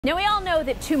Now, we all know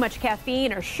that too much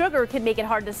caffeine or sugar can make it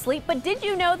hard to sleep, but did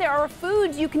you know there are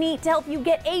foods you can eat to help you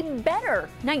get a better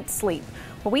night's sleep?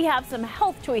 Well, we have some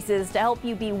health choices to help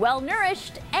you be well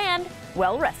nourished and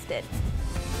well rested.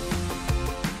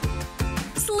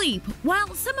 Sleep.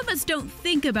 While some of us don't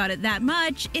think about it that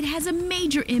much, it has a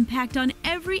major impact on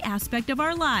every aspect of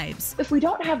our lives. If we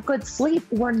don't have good sleep,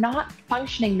 we're not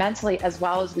functioning mentally as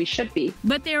well as we should be.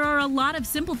 But there are a lot of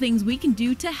simple things we can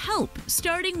do to help,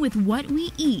 starting with what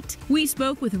we eat. We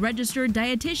spoke with registered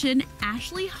dietitian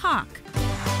Ashley Hawk.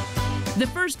 The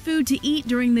first food to eat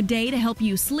during the day to help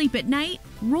you sleep at night: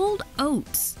 rolled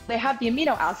oats. They have the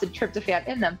amino acid tryptophan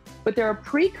in them, but they're a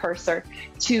precursor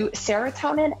to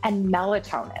serotonin and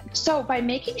melatonin. So by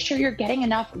making sure you're getting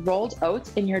enough rolled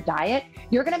oats in your diet,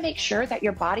 you're going to make sure that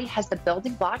your body has the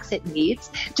building blocks it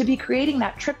needs to be creating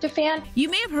that tryptophan. You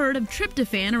may have heard of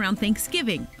tryptophan around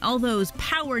Thanksgiving. All those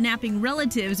power-napping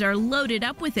relatives are loaded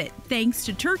up with it, thanks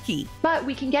to turkey. But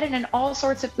we can get it in all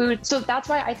sorts of food. So that's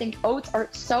why I think oats are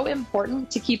so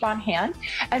important to keep on hand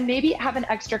and maybe have an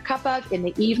extra cup of in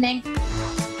the evening.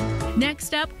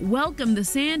 Next up, welcome the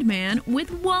Sandman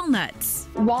with walnuts.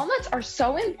 Walnuts are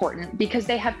so important because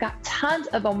they have got tons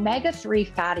of omega-3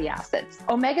 fatty acids.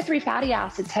 Omega-3 fatty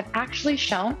acids have actually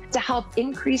shown to help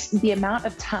increase the amount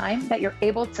of time that you're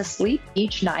able to sleep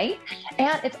each night,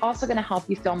 and it's also going to help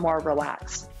you feel more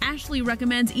relaxed. Ashley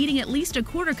recommends eating at least a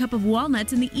quarter cup of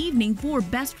walnuts in the evening for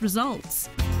best results.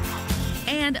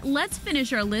 And let's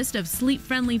finish our list of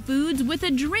sleep-friendly foods with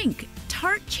a drink: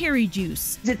 tart cherry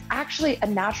juice. It's actually a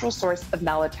natural source of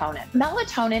melatonin.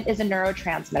 Melatonin is a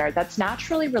neurotransmitter that's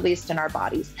naturally released in our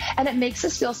bodies, and it makes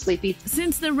us feel sleepy.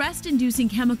 Since the rest-inducing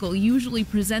chemical usually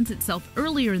presents itself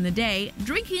earlier in the day,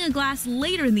 drinking a glass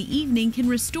later in the evening can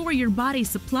restore your body's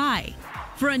supply.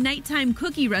 For a nighttime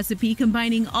cookie recipe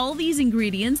combining all these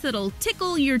ingredients that'll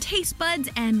tickle your taste buds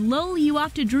and lull you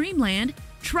off to dreamland,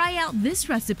 try out this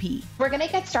recipe. We're going to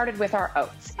get started with our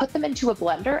oats. Put them into a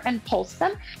blender and pulse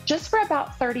them just for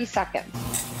about 30 seconds.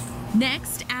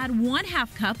 Next, add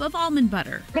 1/2 cup of almond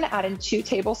butter. We're going to add in 2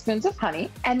 tablespoons of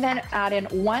honey and then add in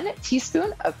 1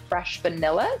 teaspoon of fresh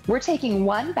vanilla. We're taking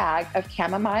 1 bag of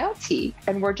chamomile tea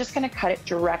and we're just going to cut it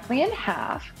directly in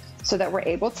half so that we're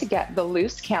able to get the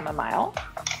loose chamomile.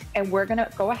 And we're going to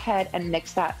go ahead and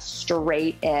mix that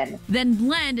straight in. Then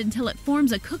blend until it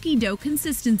forms a cookie dough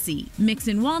consistency. Mix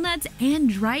in walnuts and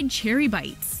dried cherry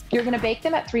bites. You're going to bake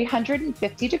them at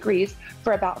 350 degrees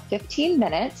for about 15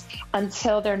 minutes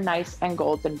until they're nice and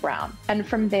golden brown. And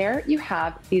from there, you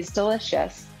have these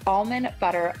delicious almond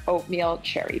butter oatmeal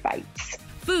cherry bites.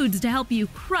 Foods to help you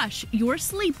crush your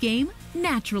sleep game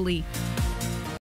naturally.